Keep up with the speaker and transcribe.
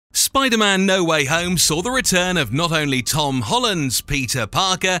Spider-Man No Way Home saw the return of not only Tom Holland's Peter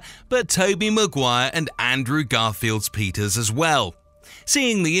Parker, but Tobey Maguire and Andrew Garfield's Peters as well.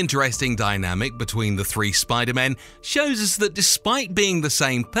 Seeing the interesting dynamic between the three Spider-Men shows us that despite being the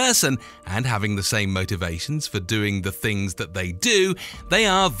same person and having the same motivations for doing the things that they do, they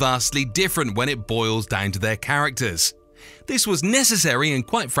are vastly different when it boils down to their characters. This was necessary, and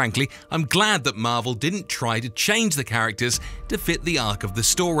quite frankly, I'm glad that Marvel didn't try to change the characters to fit the arc of the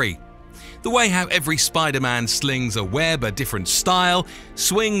story. The way how every Spider-Man slings a web a different style,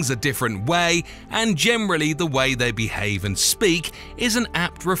 swings a different way, and generally the way they behave and speak is an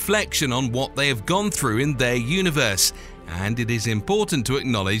apt reflection on what they have gone through in their universe, and it is important to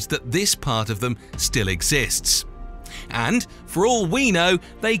acknowledge that this part of them still exists. And, for all we know,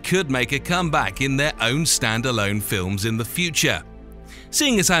 they could make a comeback in their own standalone films in the future.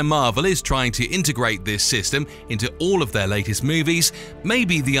 Seeing as how Marvel is trying to integrate this system into all of their latest movies,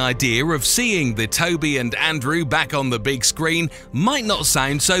 maybe the idea of seeing the Tobey and Andrew back on the big screen might not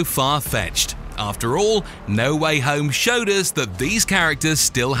sound so far-fetched. After all, No Way Home showed us that these characters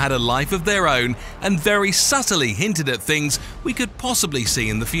still had a life of their own and very subtly hinted at things we could possibly see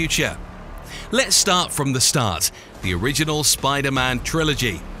in the future. Let's start from the start, the original Spider-Man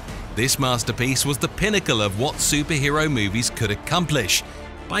trilogy. This masterpiece was the pinnacle of what superhero movies could accomplish,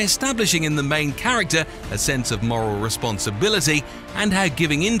 by establishing in the main character a sense of moral responsibility and how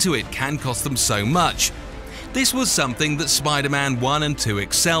giving into it can cost them so much. This was something that Spider-Man 1 and 2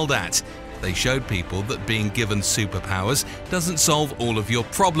 excelled at. They showed people that being given superpowers doesn't solve all of your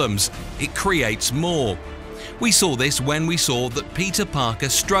problems, it creates more. We saw this when we saw that Peter Parker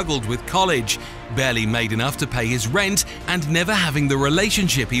struggled with college, barely made enough to pay his rent and never having the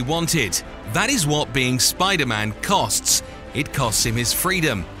relationship he wanted. That is what being Spider-Man costs. It costs him his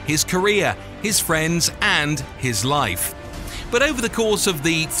freedom, his career, his friends, and his life. But over the course of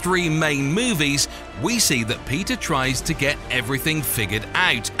the three main movies, we see that Peter tries to get everything figured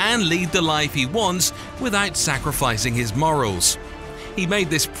out and lead the life he wants without sacrificing his morals. He made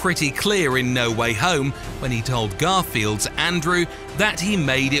this pretty clear in No Way Home when he told Garfield's Andrew that he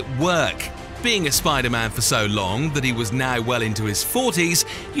made it work. Being a Spider-Man for so long that he was now well into his 40s,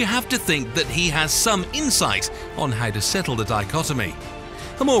 you have to think that he has some insight on how to settle the dichotomy.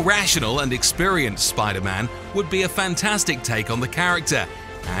 A more rational and experienced Spider-Man would be a fantastic take on the character,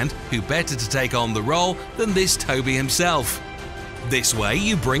 and who better to take on the role than this Tobey himself? This way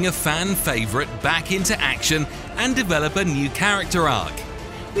you bring a fan favourite back into action and develop a new character arc.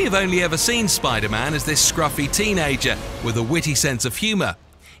 We have only ever seen Spider-Man as this scruffy teenager with a witty sense of humour.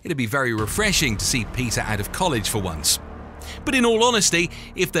 It'd be very refreshing to see Peter out of college for once. But in all honesty,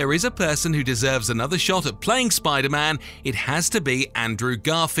 if there is a person who deserves another shot at playing Spider-Man, it has to be Andrew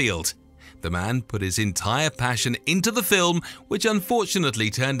Garfield. The man put his entire passion into the film, which unfortunately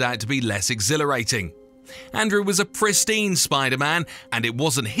turned out to be less exhilarating. Andrew was a pristine Spider-Man, and it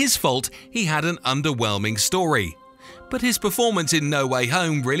wasn't his fault he had an underwhelming story. But his performance in No Way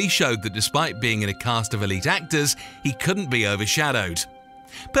Home really showed that despite being in a cast of elite actors, he couldn't be overshadowed.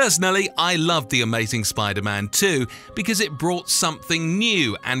 Personally, I loved The Amazing Spider-Man 2 because it brought something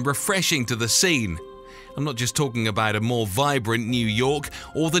new and refreshing to the scene. I'm not just talking about a more vibrant New York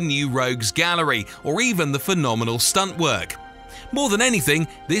or the new Rogues Gallery or even the phenomenal stunt work. More than anything,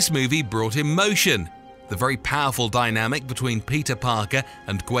 this movie brought emotion. The very powerful dynamic between Peter Parker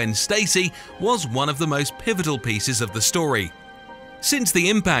and Gwen Stacy was one of the most pivotal pieces of the story. Since the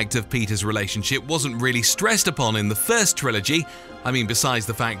impact of Peter's relationship wasn't really stressed upon in the first trilogy, besides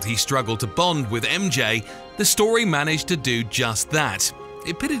the fact he struggled to bond with MJ, the story managed to do just that.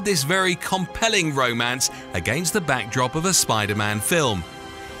 It pitted this very compelling romance against the backdrop of a Spider-Man film.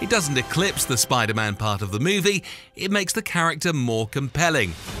 It doesn't eclipse the Spider-Man part of the movie, it makes the character more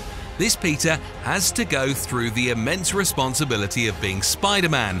compelling. This Peter has to go through the immense responsibility of being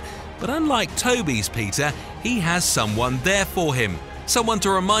Spider-Man, but unlike Tobey's Peter, he has someone there for him, someone to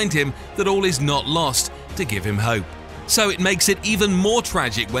remind him that all is not lost, to give him hope. So it makes it even more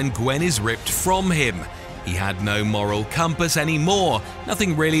tragic when Gwen is ripped from him. He had no moral compass anymore,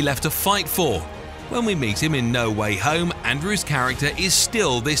 nothing really left to fight for. When we meet him in No Way Home, Andrew's character is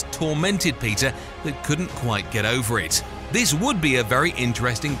still this tormented Peter that couldn't quite get over it. This would be a very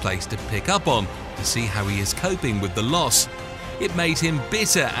interesting place to pick up on, to see how he is coping with the loss. It made him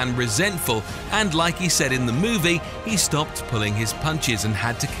bitter and resentful, and like he said in the movie, he stopped pulling his punches and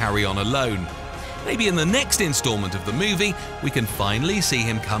had to carry on alone. Maybe in the next installment of the movie, we can finally see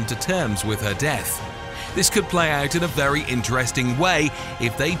him come to terms with her death. This could play out in a very interesting way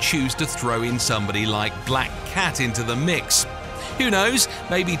if they choose to throw in somebody like Black Cat into the mix. Who knows,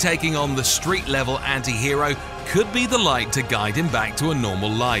 maybe taking on the street-level anti-hero could be the light to guide him back to a normal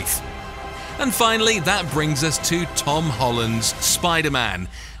life. And finally, that brings us to Tom Holland's Spider-Man.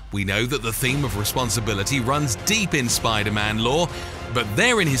 We know that the theme of responsibility runs deep in Spider-Man lore, but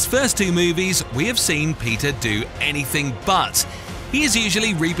there in his first two movies, we have seen Peter do anything but. He is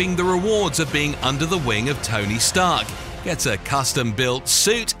usually reaping the rewards of being under the wing of Tony Stark, gets a custom-built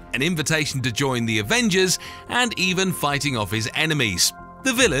suit, an invitation to join the Avengers, and even fighting off his enemies.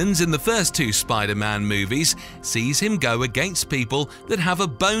 The villains in the first two Spider-Man movies sees him go against people that have a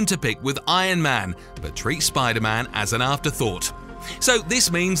bone to pick with Iron Man, but treat Spider-Man as an afterthought. So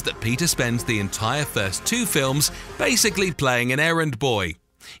this means that Peter spends the entire first two films basically playing an errand boy.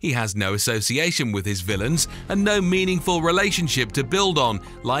 He has no association with his villains and no meaningful relationship to build on,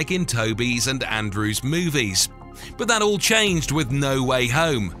 like in Tobey's and Andrew's movies. But that all changed with No Way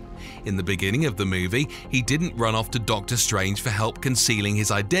Home. In the beginning of the movie, he didn't run off to Doctor Strange for help concealing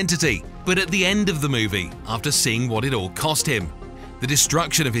his identity. But at the end of the movie, after seeing what it all cost him, the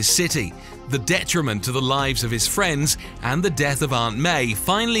destruction of his city, the detriment to the lives of his friends, and the death of Aunt May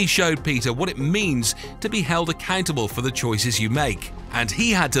finally showed Peter what it means to be held accountable for the choices you make. And he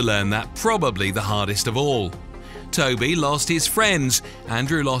had to learn that probably the hardest of all. Tobey lost his friends,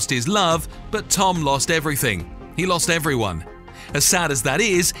 Andrew lost his love, but Tom lost everything. He lost everyone. As sad as that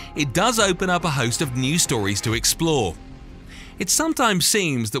is, it does open up a host of new stories to explore. It sometimes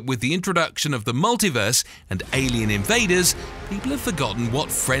seems that with the introduction of the multiverse and alien invaders, people have forgotten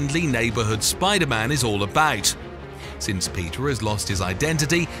what friendly neighborhood Spider-Man is all about. Since Peter has lost his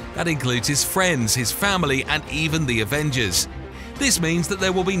identity, that includes his friends, his family, and even the Avengers. This means that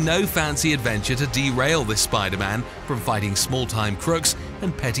there will be no fancy adventure to derail this Spider-Man from fighting small-time crooks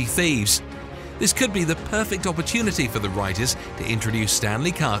and petty thieves. This could be the perfect opportunity for the writers to introduce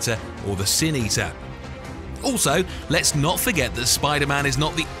Stanley Carter or the Sin Eater. Also, let's not forget that Spider-Man is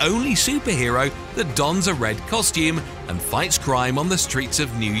not the only superhero that dons a red costume and fights crime on the streets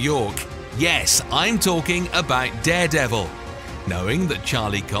of New York. Yes, I'm talking about Daredevil. Knowing that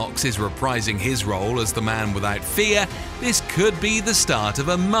Charlie Cox is reprising his role as the Man Without Fear, this could be the start of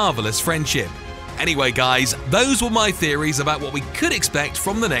a marvelous friendship. Anyway guys, those were my theories about what we could expect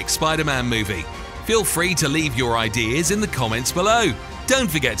from the next Spider-Man movie. Feel free to leave your ideas in the comments below.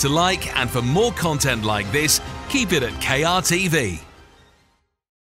 Don't forget to like, and for more content like this, keep it at KRTV.